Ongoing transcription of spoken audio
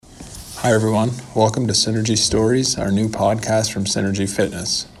Hi everyone, welcome to Synergy Stories, our new podcast from Synergy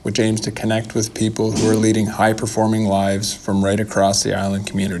Fitness, which aims to connect with people who are leading high-performing lives from right across the island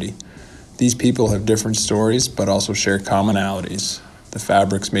community. These people have different stories, but also share commonalities. The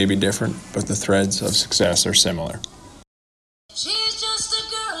fabrics may be different, but the threads of success are similar. She's just a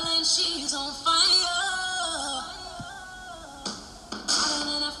girl and she's on fire. Hotter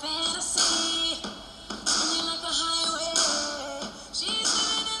than a fantasy. Running like a highway. She's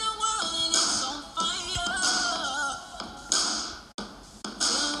living in a world and it's on fire.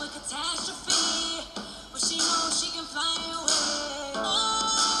 Dealing with catastrophe, but she knows she can fly away. Oh.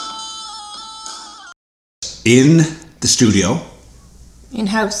 In the studio,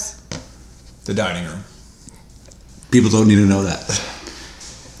 In-house. The dining room. people don't need to know that.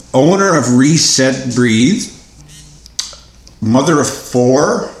 Owner of Reset Breathe, mother of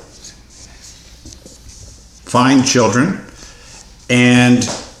 4 fine children, and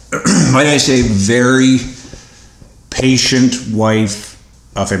might I say, very patient wife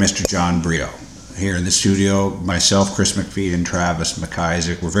of a Mr. John Brio. Here in the studio, myself, Chris McPhee, and Travis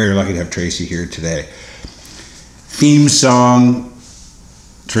McIsaac. We're very lucky to have Tracy here today. Theme song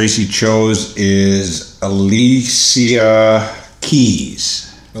Tracy chose is Alicia Keys.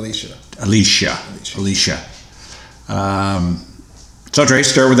 Alicia. So Tracy,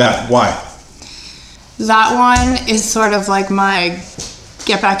 start with that. Why? That one is sort of like my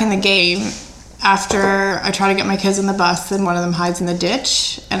get back in the game after I try to get my kids on the bus and one of them hides in the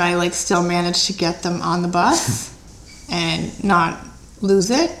ditch and I still manage to get them on the bus and not lose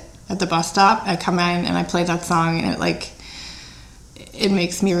it at the bus stop. I come in and I play that song and it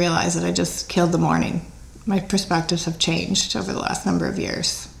makes me realize that I just killed the morning. My perspectives have changed over the last number of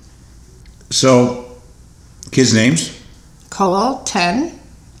years. So, kids' names? Cole, 10,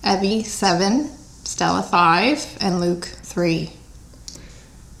 Evie, 7, Stella, 5, and Luke, 3.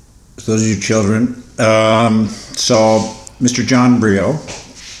 So those are your children. So, Mr. John Brio.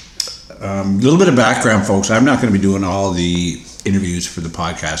 A little bit of background, folks. I'm not going to be doing all the interviews for the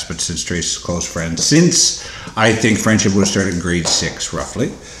podcast, but since Tracy's a close friend, since I think friendship would have started in grade 6, roughly.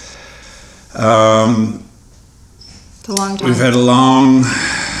 It's a long time. We've had a long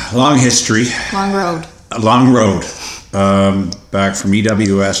history. Long road. A long road. Back from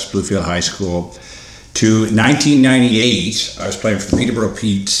EWS, Bluefield High School, to 1998. I was playing for the Peterborough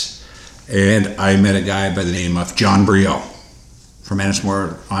Petes, and I met a guy by the name of John Brio from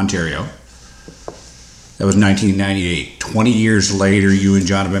Ennismore, Ontario. That was 1998. 20 years later, you and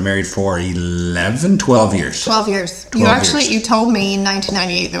John have been married for 12 years. 12 years. 12 years. You told me in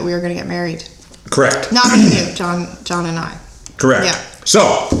 1998 that we were going to get married. Correct. Not me and you, John and I. Correct. Yeah.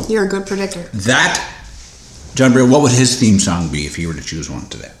 So, You're a good predictor. that, John Brio, what would his theme song be if he were to choose one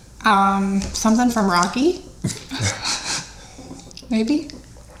today? Something from Rocky? Maybe?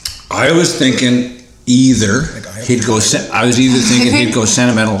 I was thinking he'd go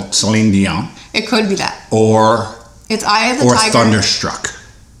sentimental Celine Dion. It could be that. Or It's Eye of the Tiger. Thunderstruck.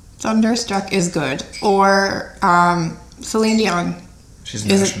 Thunderstruck is good. Or Celine Dion She's a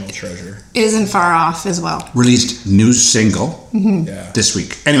national treasure. isn't far off as well. Released new single this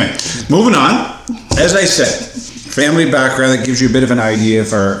week. Anyway, moving on. As I said, family background that gives you a bit of an idea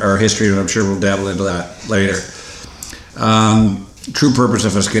of our history, and I'm sure we'll dabble into that later. True purpose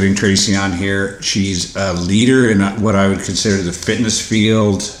of us getting Tracy on here, she's a leader in what I would consider the fitness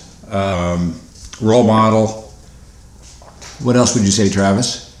field, role model. What else would you say,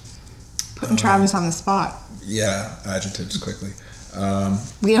 Travis? Putting Travis on the spot. Yeah, adjectives quickly.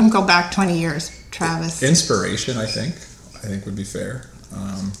 We don't go back 20 years, Travis. Inspiration, I think would be fair.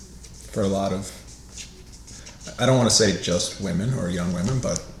 For a lot of, I don't want to say just women or young women,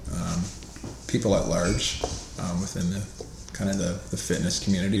 but people at large within the kind of the fitness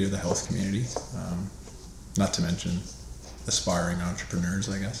community or the health community. Not to mention aspiring entrepreneurs,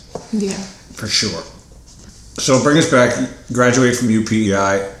 I guess. Yeah. For sure. So bring us back, graduate from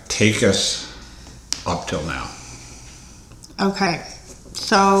UPEI, take us up till now. Okay,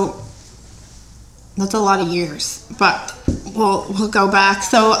 so that's a lot of years, but we'll go back.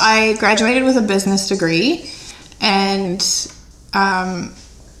 So I graduated with a business degree, and I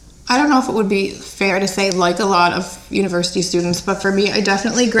don't know if it would be fair to say like a lot of university students, but for me, I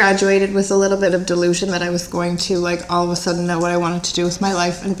definitely graduated with a little bit of delusion that I was going to all of a sudden know what I wanted to do with my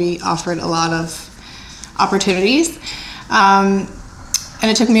life and be offered a lot of opportunities. And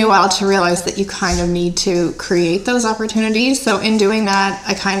it took me a while to realize that you kind of need to create those opportunities. So in doing that,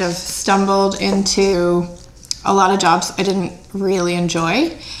 I kind of stumbled into a lot of jobs I didn't really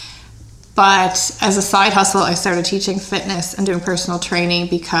enjoy. But as a side hustle, I started teaching fitness and doing personal training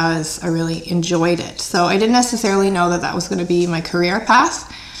because I really enjoyed it. So I didn't necessarily know that that was going to be my career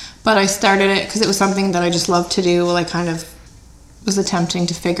path, but I started it because it was something that I just loved to do while I kind of was attempting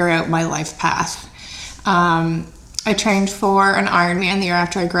to figure out my life path. I trained for an Ironman the year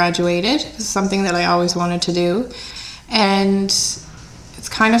after I graduated. It was something that I always wanted to do. And it's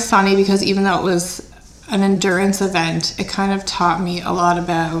kind of funny because even though it was an endurance event, it kind of taught me a lot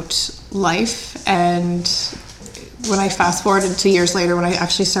about life. And when I fast forwarded to years later when I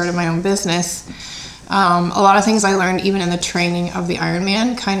actually started my own business, a lot of things I learned even in the training of the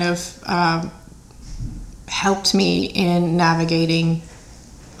Ironman kind of helped me in navigating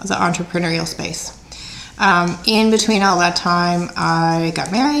the entrepreneurial space. In between all that time, I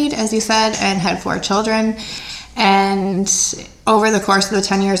got married, as you said, and had 4 children. And over the course of the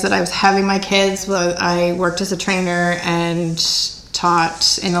 10 years that I was having my kids, I worked as a trainer and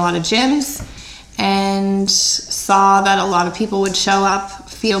taught in a lot of gyms, and saw that a lot of people would show up,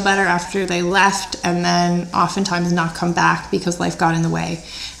 feel better after they left, and then oftentimes not come back because life got in the way.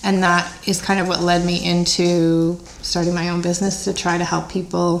 And that is kind of what led me into starting my own business, to try to help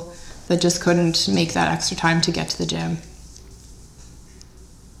people that just couldn't make that extra time to get to the gym.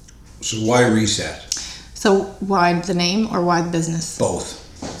 So why Reset? So why the name or why the business? Both.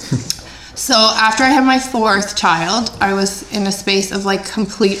 So after I had my 4th child, I was in a space of like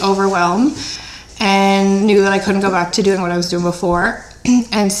complete overwhelm and knew that I couldn't go back to doing what I was doing before.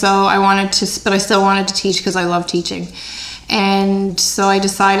 And so but I still wanted to teach because I love teaching. And so I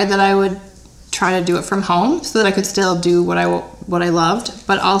decided that I would try to do it from home so that I could still do what I loved,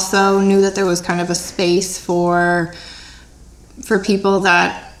 but also knew that there was kind of a space for people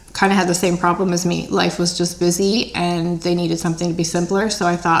that kind of had the same problem as me. Life was just busy and they needed something to be simpler, so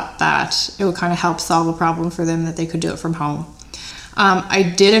I thought that it would kind of help solve a problem for them, that they could do it from home.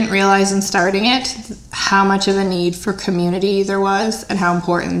 I didn't realize in starting it how much of a need for community there was and how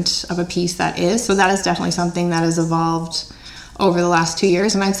important of a piece that is. So that is definitely something that has evolved over the last 2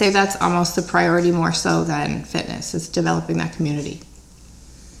 years, and I'd say that's almost the priority more so than fitness, is developing that community.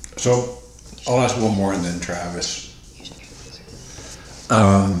 So I'll ask one more and then Travis.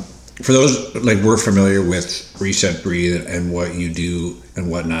 For those, like, we're familiar with Reset Breathe and what you do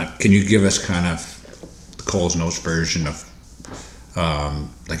and whatnot, can you give us kind of the Coles Notes version of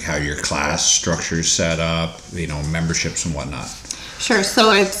like how your class structure is set up, memberships and whatnot? Sure.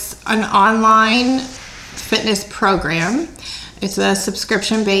 So it's an online fitness program. It's a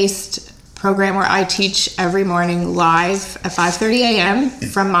subscription-based program where I teach every morning live at 5:30 a.m.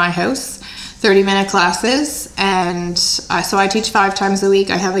 from my house, 30-minute classes. And so I teach 5 times a week.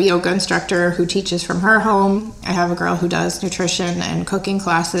 I have a yoga instructor who teaches from her home. I have a girl who does nutrition and cooking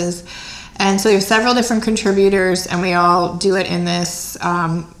classes. And so there's several different contributors, and we all do it in this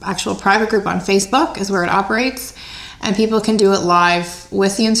actual private group on Facebook is where it operates. And people can do it live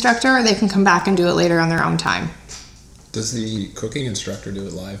with the instructor, or they can come back and do it later on their own time. Does the cooking instructor do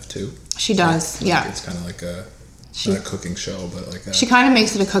it live too? She does, yeah. It's kind of like not a cooking show, but like that. She kind of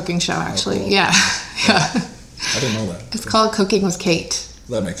makes it a cooking show, actually. Oh, cool. Yeah. I didn't know that. It's called Cooking with Kate.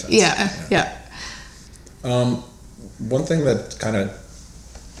 That makes sense. Yeah. One thing that kind of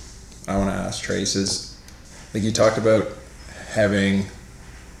I want to ask Trace is, like, you talked about having,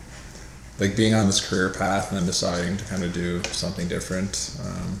 like, being on this career path and then deciding to kind of do something different.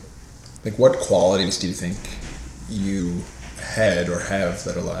 Like, what qualities do you think you had or have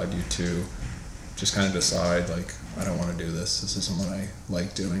that allowed you to just kind of decide, like, I don't want to do this. This isn't what I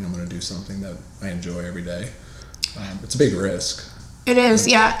like doing. I'm going to do something that I enjoy every day. It's a big risk. It is,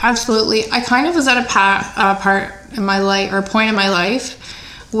 yeah, absolutely. I kind of was at a part in my life, or a point in my life,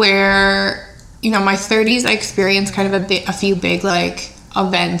 where, my 30s, I experienced kind of a few big, like,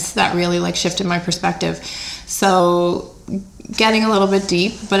 events that really, like, shifted my perspective. So getting a little bit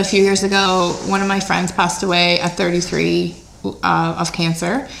deep, but a few years ago, one of my friends passed away at 33 of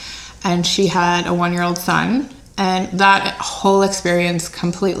cancer, and she had a 1-year-old son, and that whole experience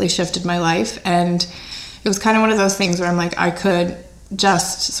completely shifted my life. And it was kind of one of those things where I'm like, I could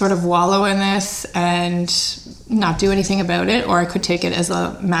just sort of wallow in this and not do anything about it, or I could take it as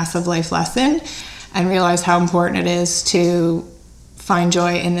a massive life lesson and realize how important it is to find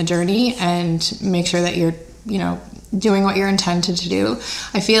joy in the journey and make sure that you're, doing what you're intended to do.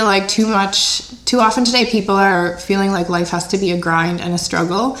 I feel like too often today people are feeling like life has to be a grind and a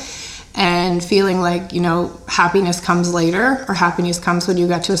struggle, and feeling like, happiness comes later, or happiness comes when you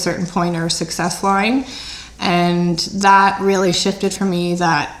get to a certain point or a success line. And that really shifted for me,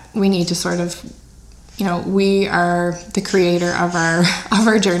 that we need to sort of, we are the creator of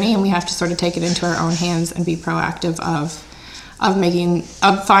our journey, and we have to sort of take it into our own hands and be proactive of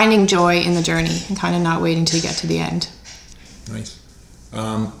finding joy in the journey and kind of not waiting till you get to the end. Nice.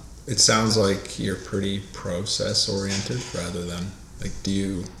 It sounds like you're pretty process oriented rather than, like, do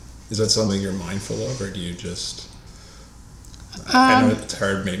you Is that something you're mindful of, or do you just? I know it's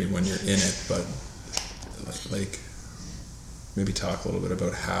hard maybe when you're in it, but like maybe talk a little bit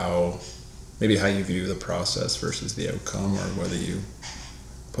about how you view the process versus the outcome, or whether you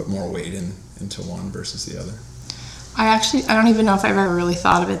put more weight into one versus the other. I don't even know if I've ever really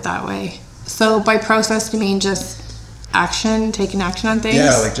thought of it that way. So by process, do you mean just taking action on things?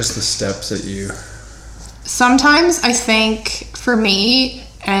 Yeah, like just the steps that you. Sometimes I think for me,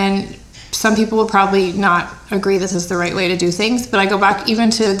 and some people will probably not agree this is the right way to do things, but I go back even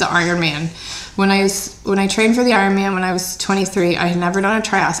to the Ironman. When I trained for the Ironman when I was 23, I had never done a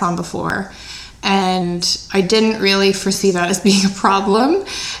triathlon before, and I didn't really foresee that as being a problem.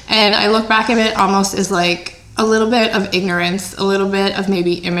 And I look back at it almost as like a little bit of ignorance, a little bit of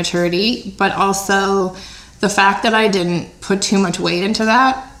maybe immaturity, but also the fact that I didn't put too much weight into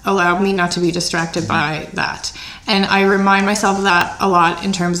that allowed me not to be distracted by that. And I remind myself of that a lot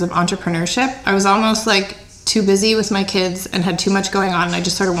in terms of entrepreneurship. I was almost like too busy with my kids and had too much going on, and I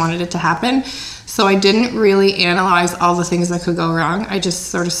just sort of wanted it to happen. So I didn't really analyze all the things that could go wrong. I just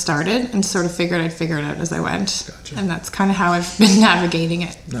sort of started and sort of figured I'd figure it out as I went. Gotcha. And that's kind of how I've been navigating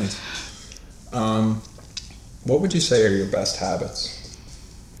it. Nice. What would you say are your best habits?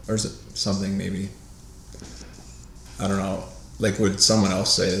 Or is it something maybe, I don't know, like would someone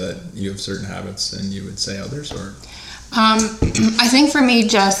else say that you have certain habits and you would say others, or? I think for me,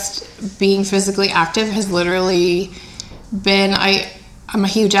 just being physically active has literally been, I'm a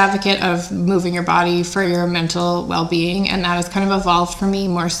huge advocate of moving your body for your mental well-being, and that has kind of evolved for me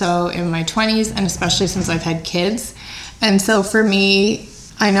more so in my 20s, and especially since I've had kids. And so for me,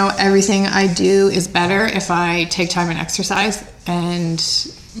 I know everything I do is better if I take time and exercise and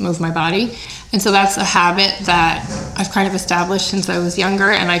move my body. And so that's a habit that I've kind of established since I was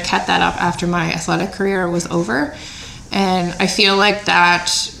younger, and I kept that up after my athletic career was over. And I feel like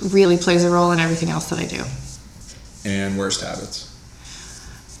that really plays a role in everything else that I do. And worst habits?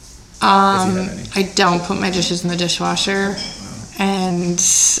 I don't put my dishes in the dishwasher, and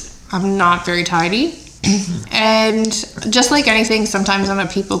I'm not very tidy. And just like anything, sometimes I'm a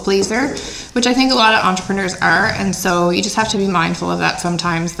people pleaser, which I think a lot of entrepreneurs are, and so you just have to be mindful of that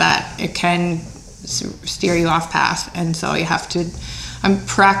sometimes, that it can steer you off path. And so I'm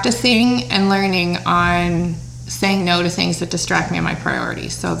practicing and learning on saying no to things that distract me on my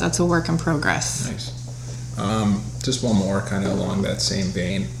priorities. So that's a work in progress. Nice. Just one more kind of along that same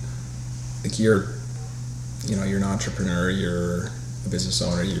vein. Like you're an entrepreneur, you're a business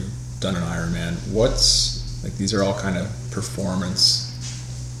owner, you've done an Ironman. What's, like, these are all kind of performance,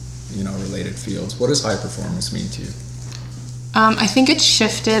 related fields. What does high performance mean to you? I think it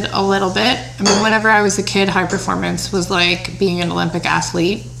shifted a little bit. I mean, whenever I was a kid, high performance was like being an Olympic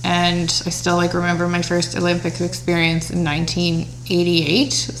athlete, and I still remember my first Olympic experience in 1988.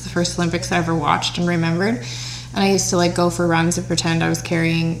 It was the first Olympics I ever watched and remembered. And I used to go for runs and pretend I was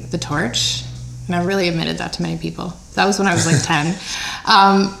carrying the torch. And I really admitted that to many people. That was when I was 10.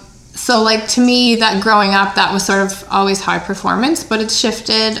 So to me, that growing up, that was sort of always high performance, but it's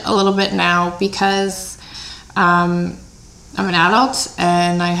shifted a little bit now because I'm an adult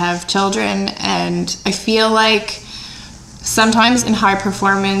and I have children, and I feel like sometimes in high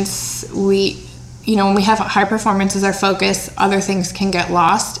performance, when we have high performance as our focus, other things can get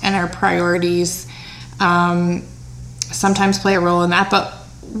lost, and our priorities sometimes play a role in that. But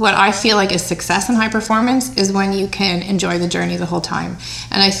what I feel like is success in high performance is when you can enjoy the journey the whole time.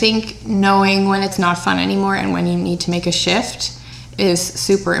 And I think knowing when it's not fun anymore and when you need to make a shift is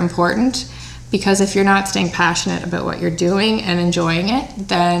super important, because if you're not staying passionate about what you're doing and enjoying it,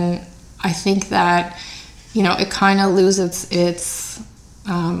 then I think that, it kind of loses its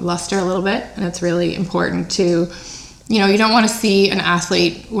luster a little bit. And it's really important to, you don't want to see an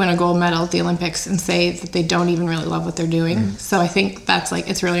athlete win a gold medal at the Olympics and say that they don't even really love what they're doing. Mm. So I think that's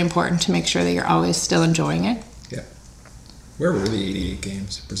it's really important to make sure that you're always still enjoying it. Yeah. Where were the 88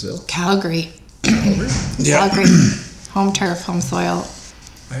 games? Brazil? Calgary. Yeah. Calgary. Home turf, home soil.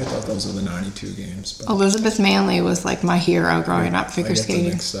 I thought those were the 92 games. But Elizabeth Manley was my hero growing up, figure skating. I get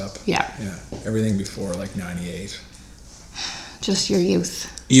them mixed up. Yeah. Yeah. Everything before 98. Just your youth.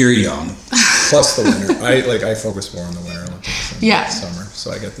 You're young. Plus the winter. I focus more on the Winter Olympics than the summer,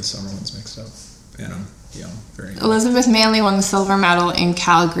 so I get the summer ones mixed up. And I'm young, very young. Elizabeth Manley won the silver medal in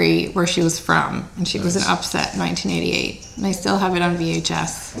Calgary, where she was from, and she was an upset in 1988. And I still have it on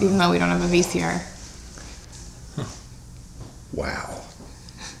VHS, even though we don't have a VCR. Huh. Wow.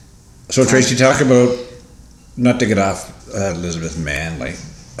 So Tracy, talk about, not to get off Elizabeth Manley.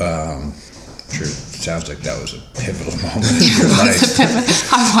 Sure, sounds like that was a pivotal moment in your life.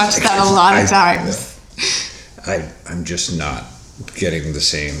 I've watched that a lot of times. I'm just not getting the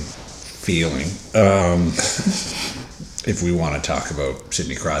same feeling. If we want to talk about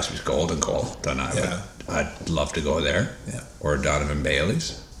Sidney Crosby's Golden Goal, then I'd love to go there. Yeah. Or Donovan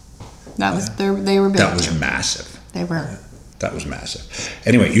Bailey's. That was they were big. That was massive. They were. That was massive.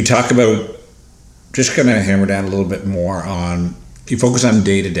 Anyway, you talk about, just kind of hammer down a little bit more on, you focus on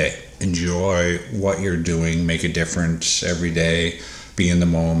day to day. Enjoy what you're doing, make a difference every day, be in the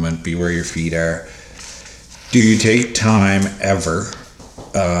moment, be where your feet are. Do you take time ever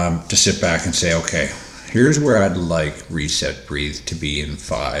to sit back and say, okay, here's where I'd like Reset Breathe to be in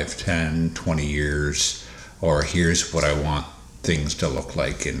 5, 10, 20 years, or here's what I want things to look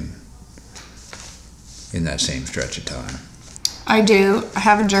like in that same stretch of time? I do. I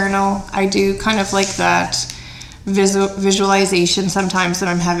have a journal. I do kind of like that visualization sometimes when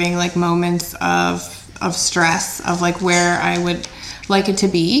I'm having like moments of stress of like where I would like it to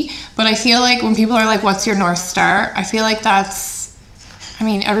be. But I feel like when people are like, what's your North Star? I feel like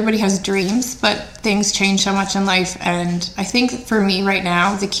everybody has dreams, but things change so much in life. And I think for me right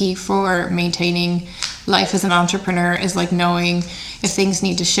now, the key for maintaining life as an entrepreneur is like knowing if things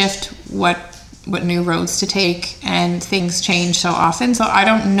need to shift, what new roads to take, and things change so often. So I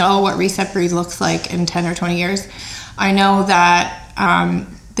don't know what Reset Breathe looks like in 10 or 20 years. I know that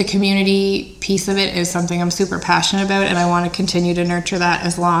the community piece of it is something I'm super passionate about, and I want to continue to nurture that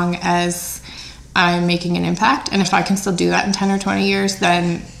as long as I'm making an impact. And if I can still do that in 10 or 20 years,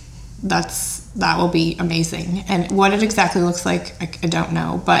 then that will be amazing. And what it exactly looks like, I don't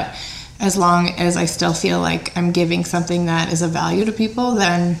know. But as long as I still feel like I'm giving something that is of value to people,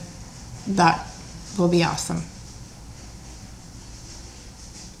 then that will be awesome.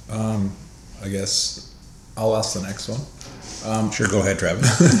 I guess I'll ask the next one. Sure, go ahead,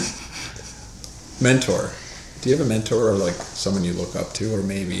 Travis. Mentor. Do you have a mentor or like someone you look up to or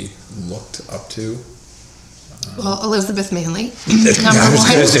maybe looked up to? Well, Elizabeth Manley. I was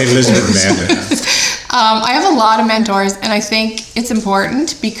going to say Elizabeth Manley. I have a lot of mentors, and I think it's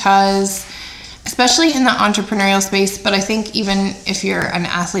important because, especially in the entrepreneurial space, but I think even if you're an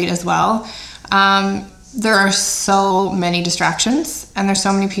athlete as well, there are so many distractions, and there's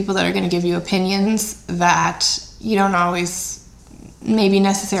so many people that are going to give you opinions that you don't always, maybe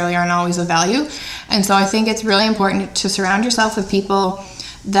necessarily aren't always of value. And so I think it's really important to surround yourself with people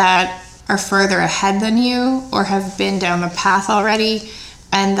that are further ahead than you or have been down the path already,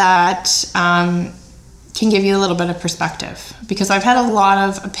 and that can give you a little bit of perspective. Because I've had a lot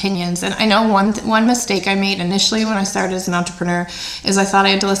of opinions, and I know one mistake I made initially when I started as an entrepreneur is I thought I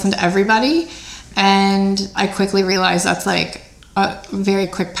had to listen to everybody, and I quickly realized that's like a very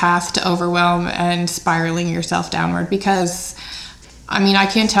quick path to overwhelm and spiraling yourself downward. Because I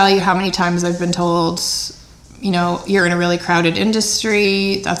can't tell you how many times I've been told, you're in a really crowded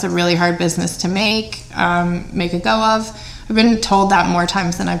industry, that's a really hard business to make a go of. I've been told that more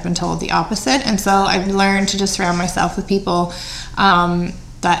times than I've been told the opposite. And so I've learned to just surround myself with people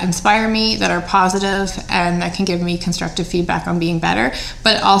that inspire me, that are positive, and that can give me constructive feedback on being better,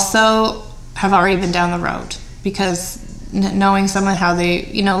 but also have already been down the road. Because knowing someone how they,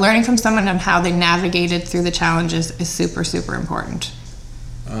 learning from someone on how they navigated through the challenges is super, super important.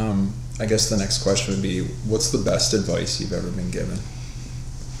 I guess the next question would be, what's the best advice you've ever been given?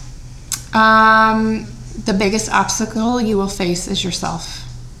 The biggest obstacle you will face is yourself.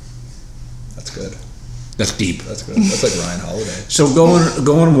 That's good. That's deep. That's good. That's like Ryan Holiday. So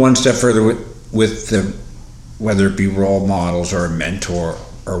going one step further with the, whether it be role models or a mentor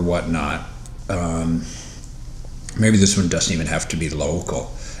or whatnot, maybe this one doesn't even have to be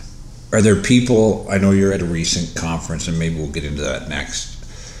local. Are there people, I know you're at a recent conference, and maybe we'll get into that next.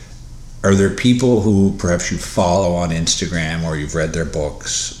 Are there people who perhaps you follow on Instagram or you've read their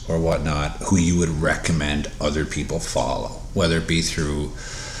books or whatnot who you would recommend other people follow, whether it be through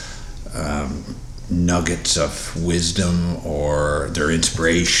nuggets of wisdom or they're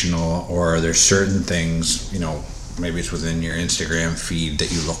inspirational, or are there certain things, maybe it's within your Instagram feed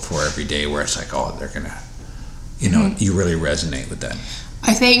that you look for every day where it's like, oh, they're going to, you really resonate with that?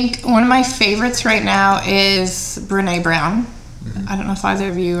 I think one of my favorites right now is Brené Brown. I don't know if either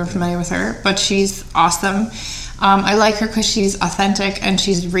of you are familiar with her, but she's awesome. I like her because she's authentic and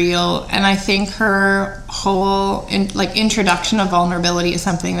she's real, and I think her whole introduction of vulnerability is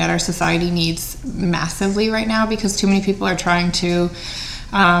something that our society needs massively right now, because too many people are trying to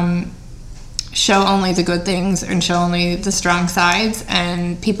show only the good things and show only the strong sides,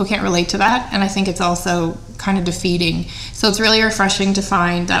 and people can't relate to that, and I think it's also kind of defeating. So it's really refreshing to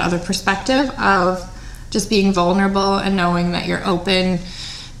find that other perspective of just being vulnerable and knowing that you're open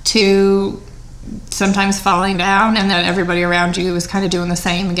to sometimes falling down, and then everybody around you is kind of doing the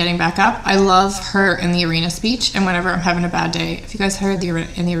same and getting back up. I love her in the arena speech, and whenever I'm having a bad day, if you guys heard the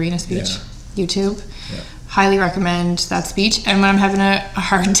in the arena speech, YouTube, highly recommend that speech. And when I'm having a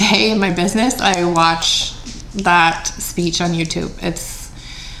hard day in my business, I watch that speech on YouTube. It's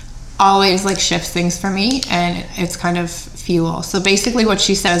always like shifts things for me, and it's kind of fuel. So basically what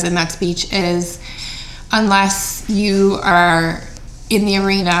she says in that speech is, unless you are in the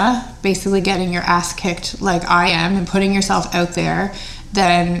arena, basically getting your ass kicked like I am and putting yourself out there,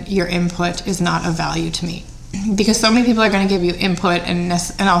 then your input is not of value to me. Because so many people are going to give you input and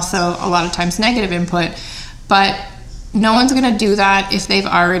also a lot of times negative input, but no one's going to do that if they've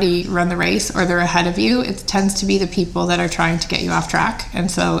already run the race or they're ahead of you. It tends to be the people that are trying to get you off track,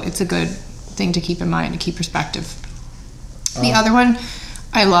 and so it's a good thing to keep in mind, to keep perspective. The other one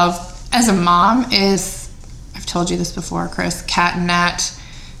I love as a mom is, I've told you this before, Chris, Kat and Nat.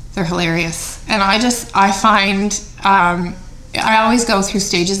 They're hilarious. And I find, I always go through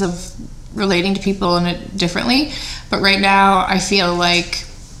stages of relating to people in it differently. But right now, I feel like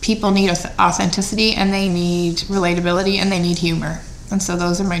people need authenticity, and they need relatability, and they need humor. And so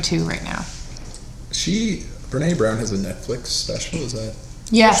those are my two right now. Brene Brown has a Netflix special, is that?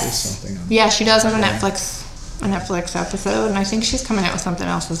 Yes. Something on Yeah, she does have a Netflix episode, and I think she's coming out with something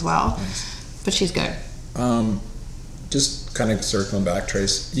else as well. Nice. But she's good. Just kind of circling back,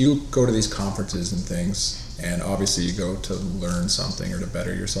 Trace, you go to these conferences and things, and obviously you go to learn something or to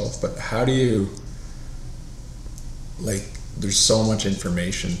better yourself, but how do you, like, there's so much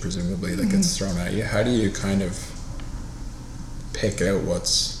information presumably that gets thrown at you, how do you kind of pick out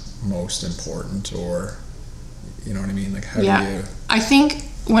what's most important, or, you know what I mean, like, how do you... I think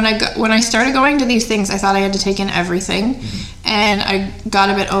when I started going to these things, I thought I had to take in everything, and I got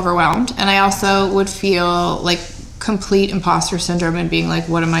a bit overwhelmed, and I also would feel like complete imposter syndrome and being like,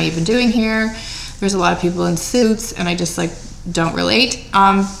 what am I even doing here? There's a lot of people in suits, and I just like don't relate.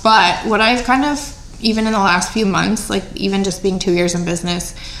 But what I've kind of, even in the last few months, like even just being 2 years in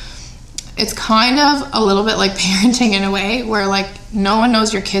business, it's kind of a little bit like parenting in a way, where like no one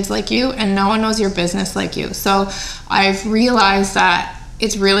knows your kids like you, and no one knows your business like you. So I've realized that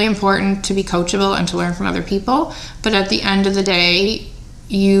it's really important to be coachable and to learn from other people, but at the end of the day,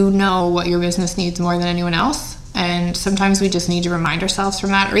 you know what your business needs more than anyone else, and sometimes we just need to remind ourselves from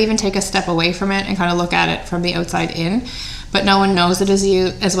that, or even take a step away from it and kind of look at it from the outside in. But no one knows it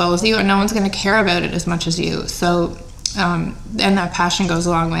as well as you, and no one's going to care about it as much as you. So and that passion goes a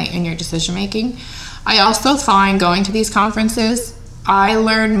long way in your decision making. I also find going to these conferences, I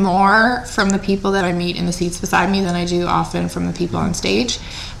learn more from the people that I meet in the seats beside me than I do often from the people on stage.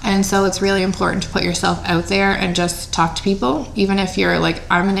 And so it's really important to put yourself out there and just talk to people, even if you're like,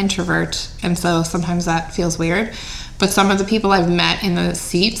 I'm an introvert, and so sometimes that feels weird. But some of the people I've met in the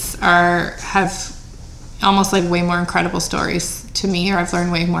seats have almost like way more incredible stories to me, or I've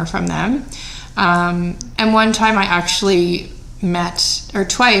learned way more from them. And one time I actually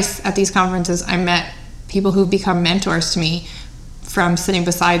twice at these conferences, I met people who've become mentors to me from sitting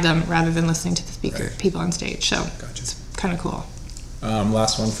beside them rather than listening to the people on stage. So It's kind of cool.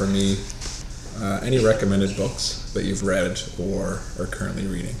 Last one for me. Any recommended books that you've read or are currently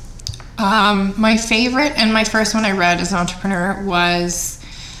reading? My favorite and my first one I read as an entrepreneur was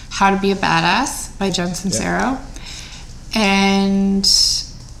How to Be a Badass by Jen Sincero. And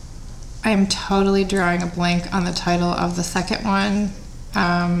I'm totally drawing a blank on the title of the second one.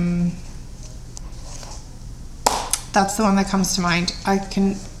 That's the one that comes to mind. I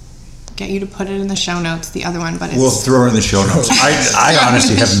can get you to put it in the show notes, the other one, but we'll throw it in the show notes. I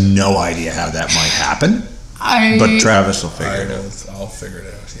honestly have no idea how that might happen, but Travis will figure it out. I'll figure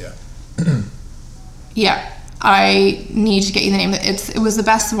it out, Yeah, I need to get you the name. It was the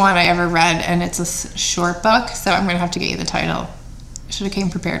best one I ever read, and it's a short book, so I'm going to have to get you the title. I should have came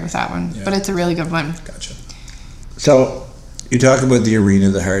prepared with that one, but it's a really good one. Gotcha. So, you talk about the arena,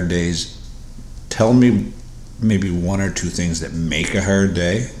 the hard days. Tell me maybe one or two things that make a hard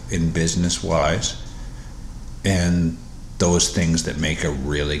day in business-wise, and those things that make a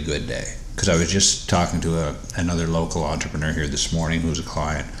really good day. Because I was just talking to another local entrepreneur here this morning who's a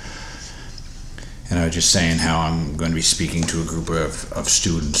client, and I was just saying how I'm going to be speaking to a group of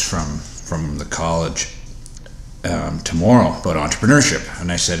students from the college tomorrow about entrepreneurship.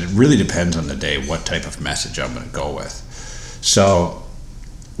 And I said, it really depends on the day what type of message I'm going to go with. So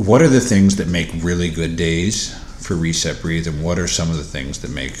what are the things that make really good days for Reset Breathe, and what are some of the things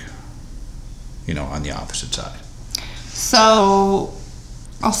that make, on the opposite side? So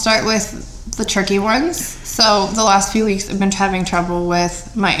I'll start with the tricky ones. So the last few weeks I've been having trouble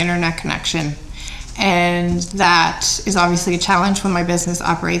with my internet connection, And that is obviously a challenge when my business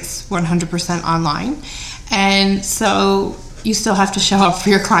operates 100% online. And so you still have to show up for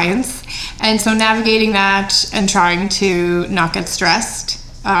your clients. And so navigating that and trying to not get stressed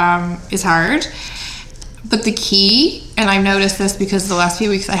is hard. But the key, and I've noticed this because the last few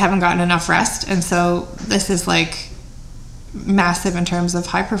weeks I haven't gotten enough rest, and so this is like massive in terms of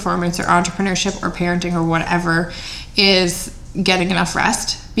high performance or entrepreneurship or parenting or whatever, is getting enough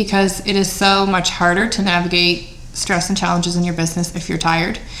rest, because it is so much harder to navigate stress and challenges in your business if you're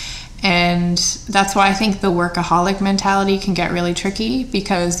tired. And that's why I think the workaholic mentality can get really tricky,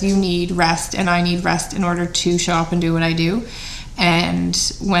 because you need rest and I need rest in order to show up and do what I do. And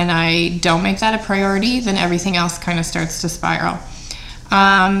when I don't make that a priority, then everything else kind of starts to spiral.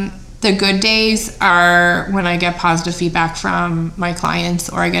 The good days are when I get positive feedback from my clients,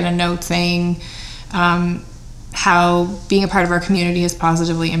 or I get a note saying how being a part of our community has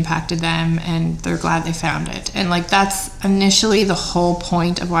positively impacted them and they're glad they found it. And like, that's initially the whole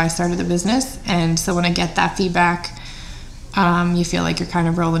point of why I started the business. And so when I get that feedback, you feel like you're kind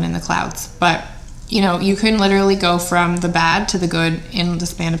of rolling in the clouds. But you know, you can literally go from the bad to the good in the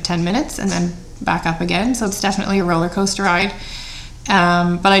span of 10 minutes and then back up again. So it's definitely a roller coaster ride.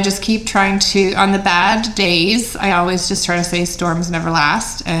 But I just keep trying to, on the bad days, I always just try to say storms never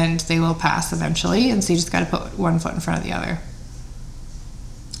last and they will pass eventually. And so you just got to put one foot in front of the other.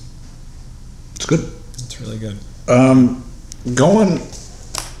 It's good. It's really good. Going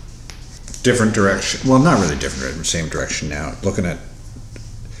different direction. Well, not really different, same direction now. Looking at,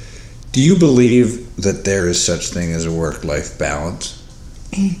 do you believe that there is such thing as a work-life balance?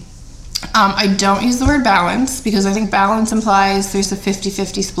 I don't use the word balance, because I think balance implies there's a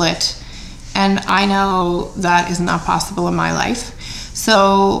 50-50 split, and I know that is not possible in my life.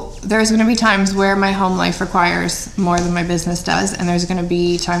 So there's going to be times where my home life requires more than my business does, and there's going to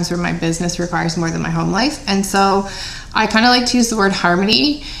be times where my business requires more than my home life. And so I kind of like to use the word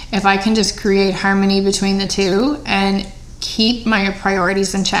harmony. If I can just create harmony between the two and keep my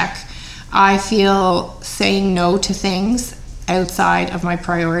priorities in check, I feel saying no to things outside of my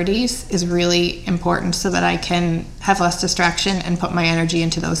priorities is really important, so that I can have less distraction and put my energy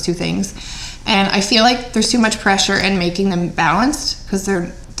into those two things. And I feel like there's too much pressure in making them balanced, because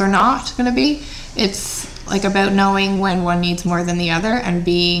they're not going to be. It's like about knowing when one needs more than the other and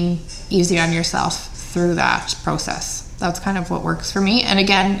being easy on yourself through that process. That's kind of what works for me. And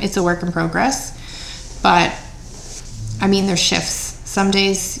again, it's a work in progress, but I mean, there's shifts. Some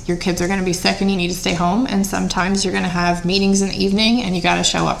days your kids are going to be sick and you need to stay home, and sometimes you're going to have meetings in the evening and you got to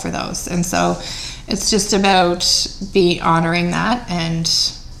show up for those. And so it's just about honoring that and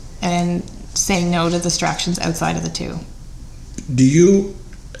saying no to distractions outside of the two. Do you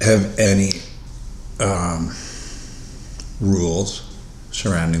have any rules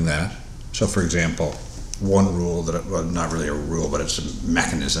surrounding that? So, for example, one rule that, well, not really a rule, but it's a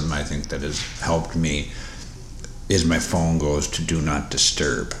mechanism I think that has helped me, is my phone goes to do not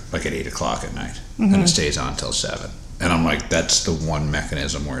disturb, like at 8 o'clock at night, and it stays on till 7. And I'm like, that's the one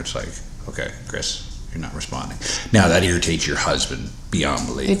mechanism where it's like, okay, Chris, you're not responding. Now that irritates your husband beyond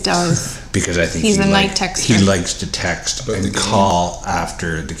belief. It does. Because I think he's a night texter. He likes to text and call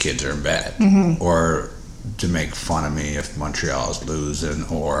after the kids are in bed, or to make fun of me if Montreal's losing,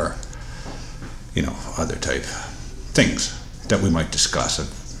 or you know, other type things that we might discuss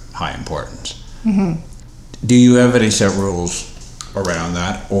of high importance. Do you have any set rules around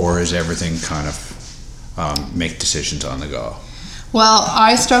that, or is everything kind of make decisions on the go? Well,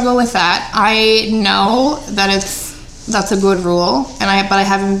 I struggle with that. I know that that's a good rule, but I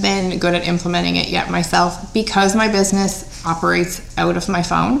haven't been good at implementing it yet myself, because my business operates out of my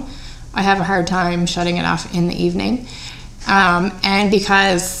phone. I have a hard time shutting it off in the evening, and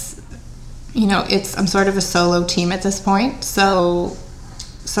because you know I'm sort of a solo team at this point, so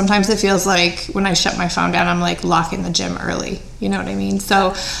sometimes it feels like when I shut my phone down, I'm like locking the gym early. You know what I mean?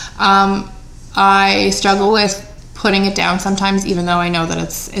 So I struggle with putting it down sometimes, even though I know that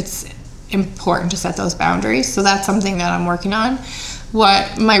it's important to set those boundaries. So that's something that I'm working on.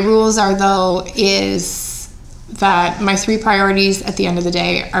 What my rules are, though, is that my 3 priorities at the end of the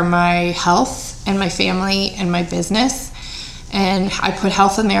day are my health and my family and my business. And I put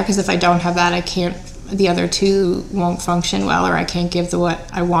health in there because if I don't have that, the other 2 won't function well, or I can't give what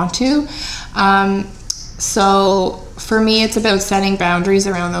I want to. So for me, it's about setting boundaries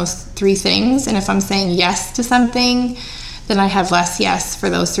around those 3 things. And if I'm saying yes to something, then I have less yes for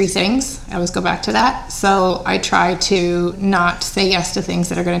those 3 things. I always go back to that. So I try to not say yes to things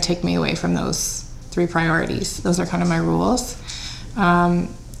that are going to take me away from those 3 priorities. Those are kind of my rules.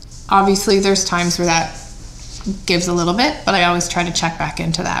 Obviously, there's times where that gives a little bit, but I always try to check back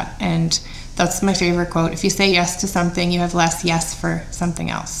into that. And That's my favorite quote. If you say yes to something, you have less yes for something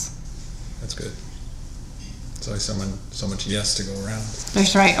else. That's good. There's always so much yes to go around.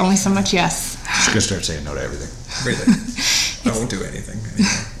 That's right. Only so much yes. Just gonna start saying no to everything. Everything. I won't do anything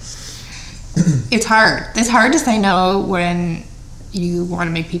anymore. It's hard. It's hard to say no when you want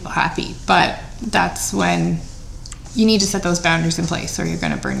to make people happy, but that's when you need to set those boundaries in place or you're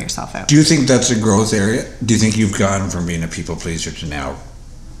going to burn yourself out. Do you think that's a growth area? Do you think you've gone from being a people pleaser to now,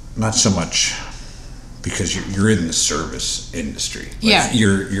 not so much because you're in the service industry. Like Yeah.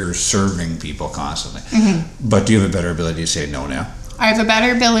 You're serving people constantly. Mm-hmm. But do you have a better ability to say no now? I have a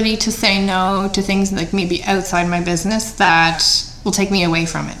better ability to say no to things like maybe outside my business that will take me away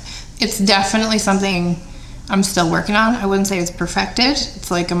from it. It's definitely something I'm still working on. I wouldn't say it's perfected.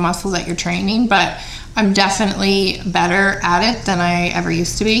 It's like a muscle that you're training, but I'm definitely better at it than I ever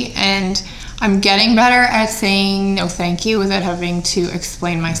used to be. And I'm getting better at saying no thank you without having to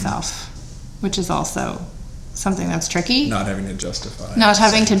explain myself, which is also something that's tricky. Not having to justify. Not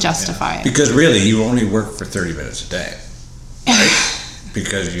having to justify it. Because really, you only work for 30 minutes a day, right?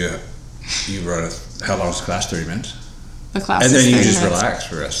 Because you run how long's the class? 30 minutes? The class And is then you 30 just minutes relax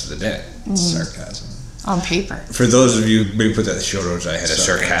for the rest of the day. Sarcasm. on paper. For those of you, maybe put that in the show notes, I had a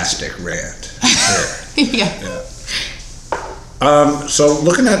sarcastic rant. Sure. Yeah. Yeah. So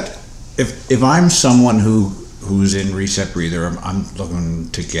looking at, if I'm someone who's in Reset Breather, I'm looking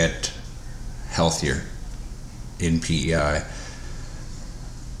to get healthier in PEI,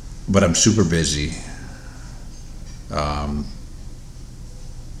 but I'm super busy.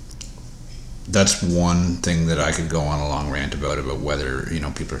 That's one thing that I could go on a long rant about whether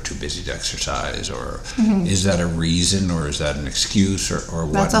people are too busy to exercise, or is that a reason, or is that an excuse, or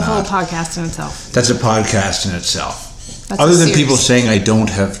whatnot. That's a whole podcast in itself. That's a podcast in itself. That's Other a than series. people saying I don't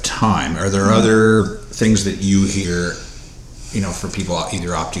have time, are there other things that you hear, for people either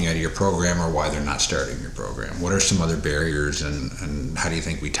opting out of your program or why they're not starting your program? What are some other barriers, and how do you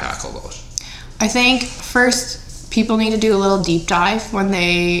think we tackle those? I think first people need to do a little deep dive when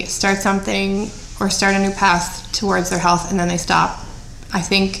they start something or start a new path towards their health and then they stop. I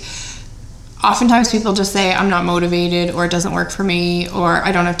think oftentimes people just say I'm not motivated, or it doesn't work for me, or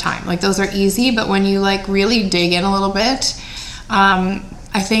I don't have time. Like those are easy, but when you really dig in a little bit,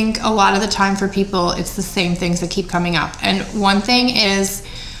 I think a lot of the time for people it's the same things that keep coming up. And one thing is,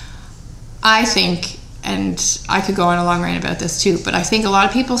 I think, and I could go on a long rant about this too, but I think a lot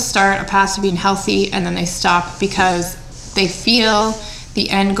of people start a path to being healthy and then they stop because they feel the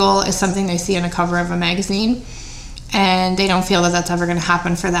end goal is something they see on a cover of a magazine, and they don't feel that that's ever going to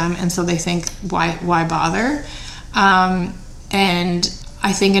happen for them, and so they think, why bother? And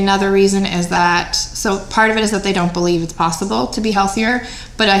I think another reason is that, so part of it is that they don't believe it's possible to be healthier,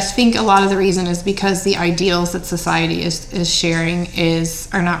 but I think a lot of the reason is because the ideals that society is sharing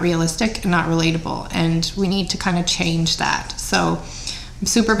are not realistic and not relatable, and we need to kind of change that. So I'm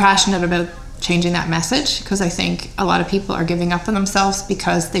super passionate about changing that message, because I think a lot of people are giving up on themselves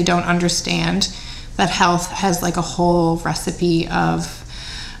because they don't understand that health has a whole recipe of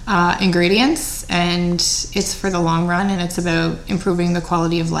ingredients, and it's for the long run, and it's about improving the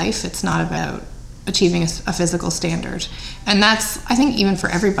quality of life. It's not about achieving a physical standard, and that's, I think, even for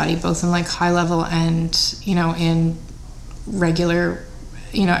everybody, both in high level and in regular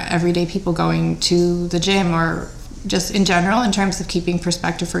everyday people going to the gym, or just in general in terms of keeping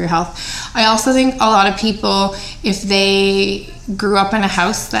perspective for your health. I also think a lot of people, if they grew up in a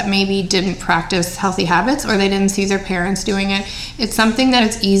house that maybe didn't practice healthy habits, or they didn't see their parents doing it, it's something that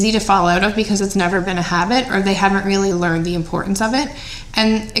it's easy to fall out of because it's never been a habit, or they haven't really learned the importance of it,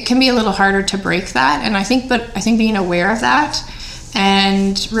 and it can be a little harder to break that. And I think being aware of that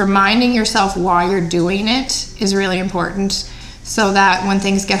and reminding yourself why you're doing it is really important, so that when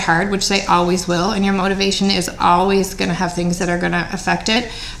things get hard, which they always will, and your motivation is always going to have things that are going to affect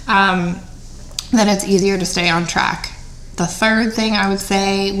it, then it's easier to stay on track. The third thing I would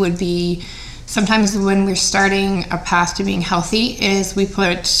say would be, sometimes when we're starting a path to being healthy, is we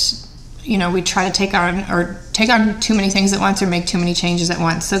try to take on too many things at once, or make too many changes at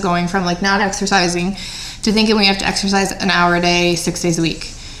once. So going from not exercising to thinking we have to exercise an hour a day, 6 days a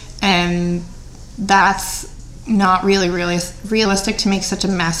week. And that's not really realistic to make such a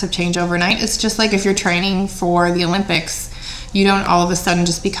massive change overnight. It's just like if you're training for the Olympics, you don't all of a sudden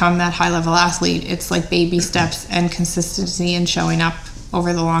just become that high level athlete. It's baby steps and consistency and showing up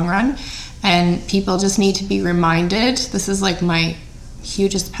over the long run. And people just need to be reminded, this is my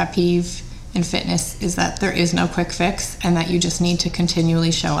hugest pet peeve in fitness, is that there is no quick fix, and that you just need to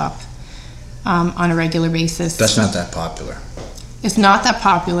continually show up on a regular basis. That's not that popular. It's not that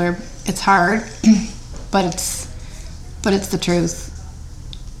popular. It's hard, but it's the truth.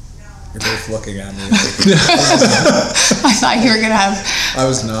 You're both looking at me. I thought you were gonna have. I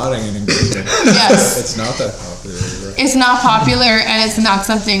was nodding and agreeing. Yes. It's not that popular. It's not popular, and it's not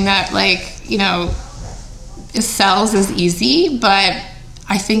something that, like, you know, it sells as easy. But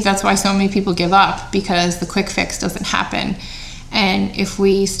I think that's why so many people give up, because the quick fix doesn't happen. And if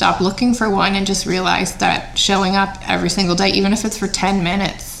we stop looking for one and just realize that showing up every single day, even if it's for 10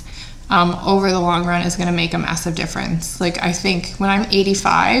 minutes, over the long run is going to make a massive difference. Like, I think when I'm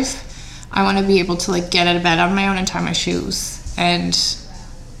 85, I want to be able to, like, get out of bed on my own and tie my shoes. And,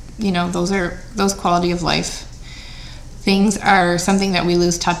 you know, those quality of life things are something that we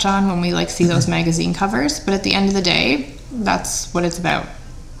lose touch on when we, like, see those magazine covers. But at the end of the day, that's what it's about,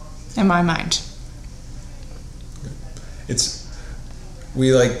 in my mind.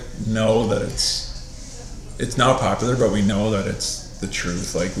 We like know that it's not popular, but we know that it's the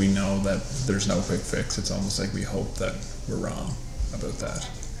truth. Like, we know that there's no quick fix. It's almost like we hope that we're wrong about that.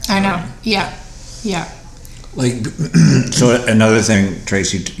 I know. Yeah. Like, so another thing,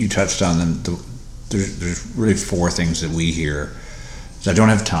 Tracy, you touched on, there's really four things that we hear. So I don't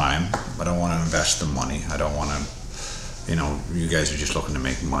have time. I don't want to invest the money. I don't want to, you guys are just looking to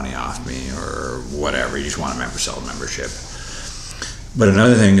make money off me or whatever. You just want to sell a membership. But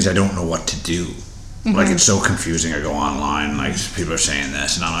another thing is I don't know what to do. Mm-hmm. Like, it's so confusing. I go online, like, people are saying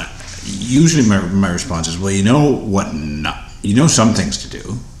this, and I'm like, usually my response is, well, you know some things to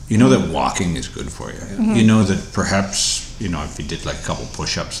do. You know that walking is good for you. Mm-hmm. You know that perhaps, if you did like a couple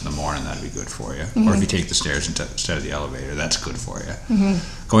push-ups in the morning, that'd be good for you. Mm-hmm. Or if you take the stairs instead of the elevator, that's good for you.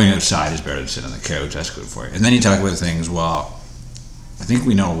 Mm-hmm. Going outside is better than sitting on the couch, that's good for you. And then you talk about things, well, I think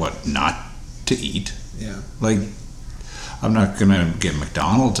we know what not to eat. Yeah. Like, I'm not going to get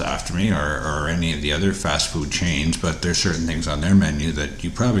McDonald's after me or any of the other fast food chains, but there's certain things on their menu that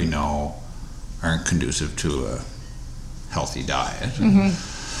you probably know aren't conducive to a healthy diet. Mm-hmm.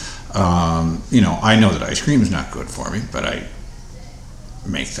 I know that ice cream is not good for me, but I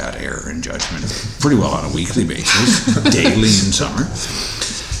make that error in judgment pretty well on a weekly basis, daily in summer.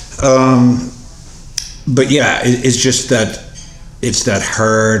 But yeah, it's just that it's that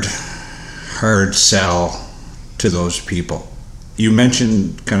hard sell to those people. You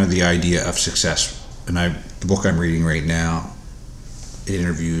mentioned kind of the idea of success, and the book I'm reading right now, it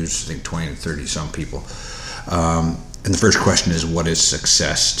interviews, I think, 20 to 30 some people. And the first question is, what is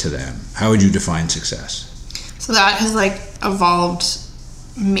success to them? How would you define success? So that has, like, evolved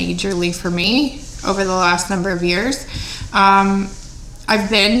majorly for me over the last number of years. I've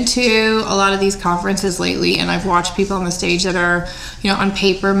been to a lot of these conferences lately, and I've watched people on the stage that are, on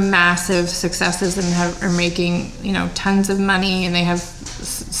paper, massive successes and are making, tons of money, and they have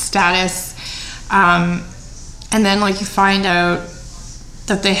status. And then, like, you find out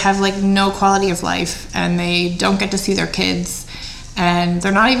that they have, like, no quality of life, and they don't get to see their kids, and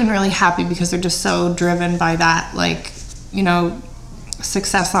they're not even really happy because they're just so driven by that, like,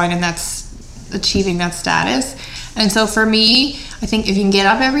 success line, and that's achieving that status. And so for me, I think if you can get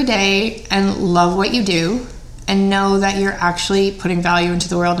up every day and love what you do and know that you're actually putting value into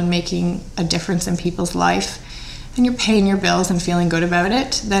the world and making a difference in people's life, and you're paying your bills and feeling good about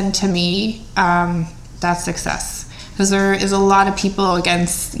it, then to me, that's success. Because there is a lot of people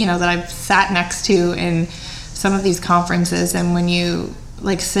that I've sat next to in some of these conferences, and when you,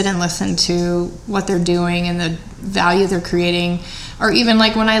 like, sit and listen to what they're doing and the value they're creating, or even,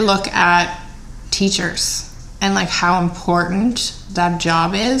 like, when I look at teachers and, like, how important that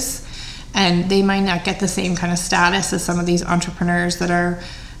job is, and they might not get the same kind of status as some of these entrepreneurs that are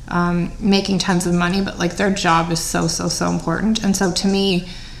making tons of money, but, like, their job is so important. And so to me,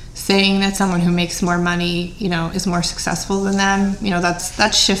 saying that someone who makes more money, is more successful than them,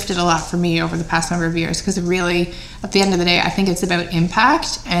 that's shifted a lot for me over the past number of years, because really, at the end of the day, I think it's about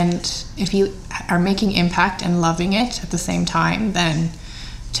impact, and if you are making impact and loving it at the same time, then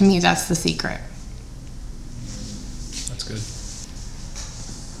to me, that's the secret. That's good.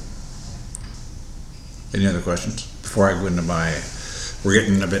 Any other questions? Before I go into we're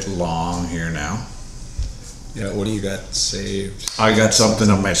getting a bit long here now. Yeah, what do you got saved? I got something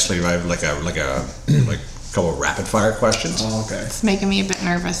up my sleeve. I have like a couple of rapid fire questions. Oh, okay. It's making me a bit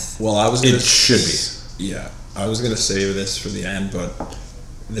nervous. Well, It should be. Yeah, I was gonna save this for the end, but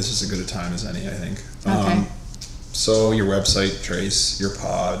this is as good a time as any, I think. Okay. So your website, Trace, your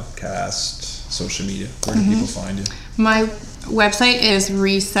podcast, social media. Where do people find you? My website is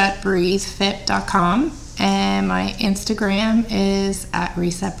resetbreathefit.com, and my Instagram is at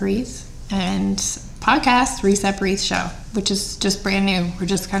resetbreathe, and podcast Reset Breathe Show, which is just brand new. We're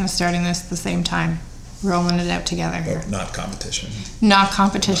just kind of starting this at the same time, rolling it out together here. But not competition. Not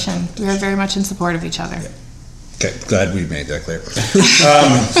competition. We are very much in support of each other. Yeah. Okay, glad we made that clear.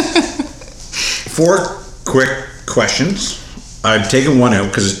 4 quick questions. I've taken one out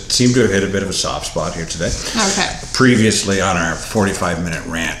because it seemed to have hit a bit of a soft spot here today. Okay. Previously on our 45-minute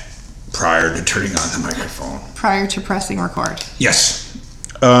rant prior to turning on the microphone. Prior to pressing record. Yes.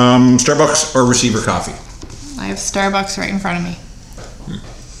 Starbucks or Receiver Coffee? I have Starbucks right in front of me.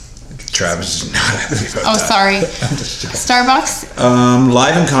 Travis is not happy about Oh, that. sorry. Starbucks,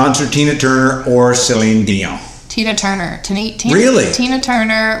 Live in concert, Tina Turner or Celine Dion? Tina Turner. Really? Tina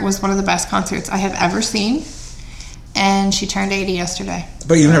Turner was one of the best concerts I have ever seen. And she turned 80 yesterday.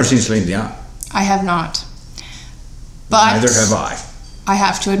 But you've never seen Celine Dion. I have not. But Neither have I. I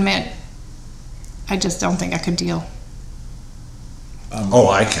have to admit, I just don't think I could deal. Oh,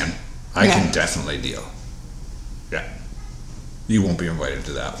 I can. I Yeah. can definitely deal. Yeah. You won't be invited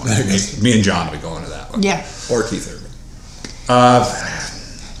to that one. Okay. Me and John will be going to that one. Yeah. Or Keith Urban.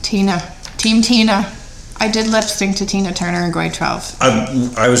 Tina. Team Tina. I did lip sync to Tina Turner in grade 12.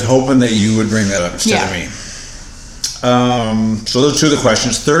 I was hoping that you would bring that up instead of Yeah. me. So those are 2 of the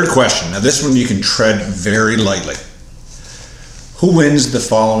questions. 3rd question. Now this one you can tread very lightly. Who wins the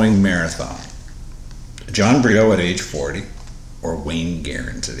following marathon? John Brito at age 40 or Wayne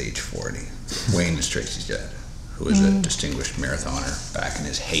Garrett at age 40? Wayne is Tracy's dad, who was a distinguished marathoner back in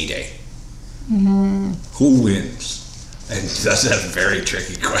his heyday. Who wins? And that's a very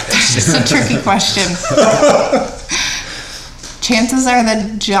tricky question. It's a tricky question. Chances are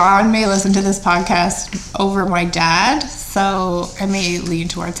that John may listen to this podcast over my dad, so I may lean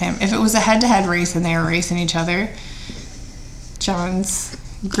towards him. If it was a head-to-head race and they were racing each other, John's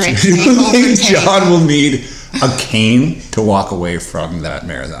great. You think John will need a cane to walk away from that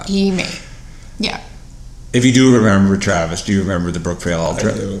marathon? He may. Yeah. If you do remember, Travis, do you remember the Brookvale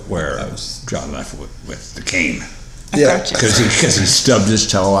Ultra I do. where I was- John left with the cane I Yeah, gotcha. because he stubbed his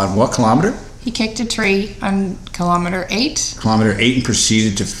toe on what kilometer? He kicked a tree on kilometer 8. Kilometer 8 and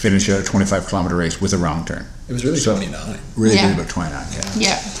proceeded to finish out a 25-kilometer race with a wrong turn. It was really 29. Really Yeah. did about 29.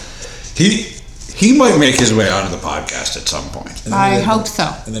 Yeah. Yeah. He might make his way onto the podcast at some point. And then I he did hope the-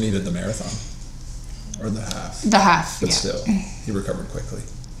 so. And then he did the marathon. Or the half. The half. But Yeah. still, he recovered quickly.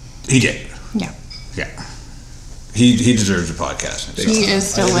 He did. Yeah. Yeah. He deserves a podcast. He is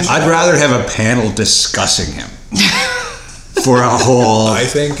still in. I'd rather have a panel discussing him for a whole. I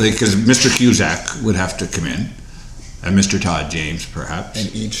think- because Mr. Cusack would have to come in, and Mr. Todd James perhaps.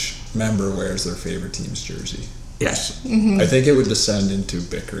 And each member wears their favorite team's jersey. Yes, I think it would descend into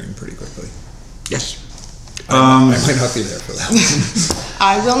bickering pretty quickly. yes. I might not be there for that one.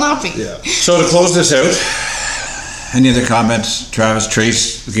 I will not be. Yeah. So to close this out, any other comments, Travis?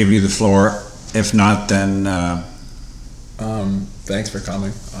 Trace, will give you the floor. If not, then Thanks for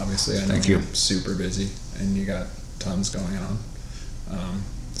coming. Obviously, I know Thank you. you're super busy and you got tons going on.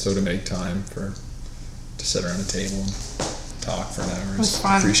 So to make time to sit around a table and talk for an hour was is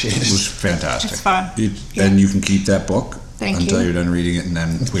fun. appreciated. it was fantastic. It's fun. And you can keep that book Thank until you. you're done reading it, and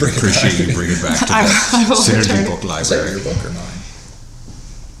then we'd Bring it appreciate back. you bring it back to I the will Synergy return it. Book Is that Library. your book or mine?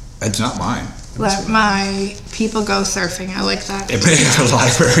 It's not mine. Let my people go surfing. I like that. It may have a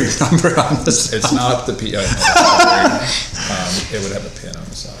library number on the side. It's not the PI. It would have a pin on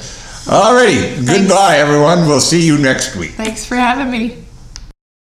the side. Alrighty, goodbye everyone. We'll see you next week. Thanks for having me.